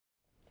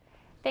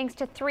Thanks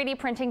to 3D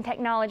printing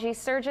technology,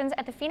 surgeons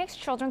at the Phoenix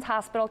Children's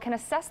Hospital can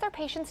assess their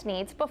patients'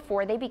 needs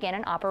before they begin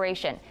an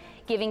operation,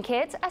 giving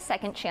kids a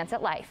second chance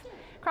at life.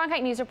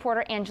 Cronkite News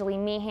reporter Angela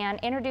Meehan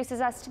introduces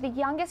us to the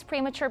youngest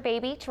premature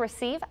baby to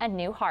receive a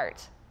new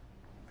heart.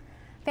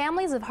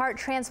 Families of heart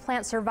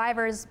transplant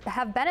survivors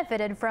have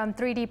benefited from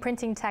 3D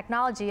printing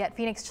technology at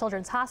Phoenix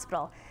Children's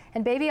Hospital,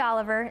 and baby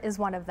Oliver is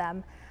one of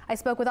them. I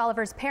spoke with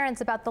Oliver's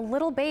parents about the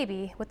little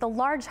baby with the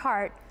large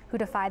heart who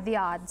defied the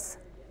odds.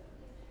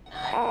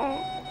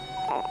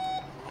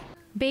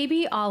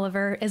 Baby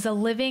Oliver is a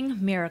living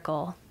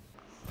miracle.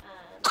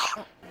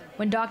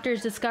 When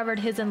doctors discovered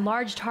his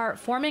enlarged heart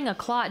forming a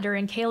clot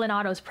during Kaylin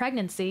Otto's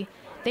pregnancy,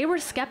 they were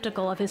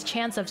skeptical of his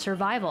chance of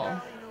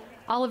survival.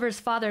 Oliver's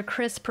father,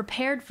 Chris,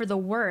 prepared for the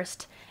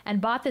worst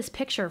and bought this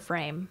picture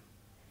frame.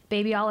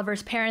 Baby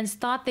Oliver's parents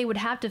thought they would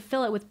have to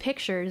fill it with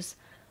pictures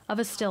of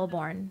a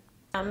stillborn.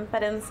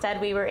 But instead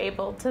we were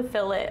able to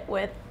fill it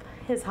with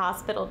his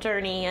hospital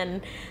journey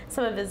and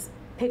some of his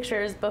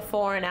pictures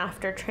before and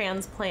after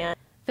transplant.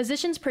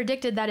 Physicians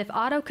predicted that if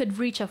Otto could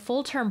reach a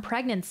full-term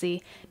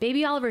pregnancy,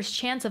 baby Oliver's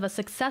chance of a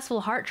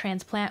successful heart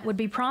transplant would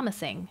be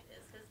promising.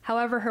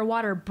 However, her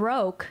water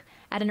broke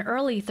at an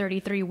early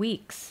 33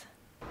 weeks.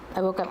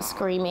 I woke up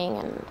screaming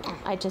and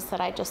I just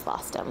said I just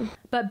lost him.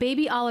 But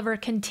baby Oliver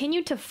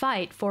continued to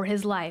fight for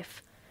his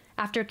life.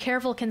 After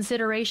careful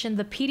consideration,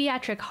 the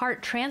pediatric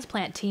heart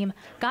transplant team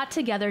got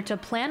together to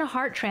plan a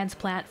heart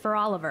transplant for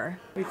Oliver.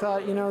 We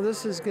thought,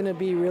 this is going to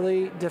be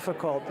really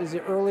difficult. He's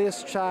the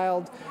earliest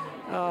child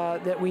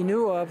that we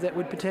knew of that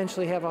would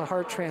potentially have a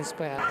heart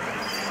transplant.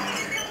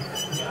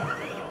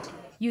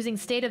 Using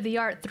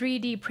state-of-the-art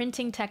 3D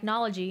printing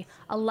technology,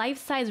 a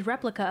life-size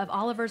replica of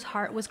Oliver's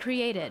heart was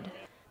created.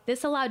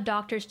 This allowed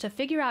doctors to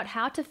figure out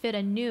how to fit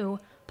a new,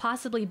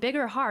 possibly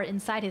bigger heart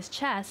inside his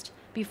chest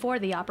before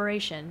the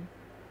operation.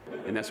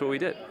 And that's what we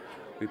did.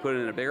 We put it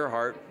in a bigger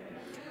heart.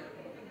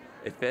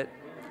 It fit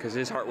because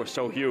his heart was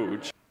so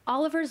huge.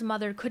 Oliver's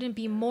mother couldn't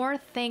be more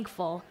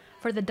thankful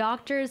for the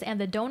doctors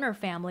and the donor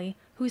family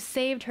who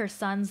saved her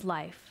son's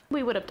life.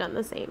 We would have done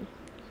the same.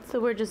 So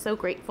we're just so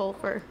grateful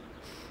for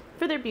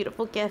their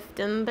beautiful gift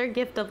and their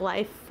gift of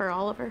life for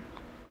Oliver.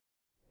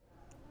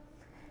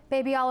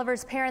 Baby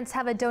Oliver's parents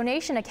have a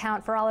donation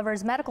account for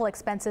Oliver's medical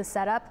expenses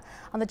set up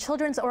on the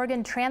Children's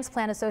Organ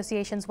Transplant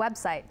Association's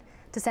website.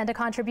 To send a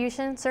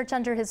contribution, search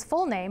under his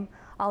full name,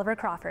 Oliver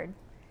Crawford.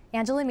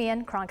 Angela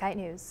Meehan, Cronkite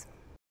News.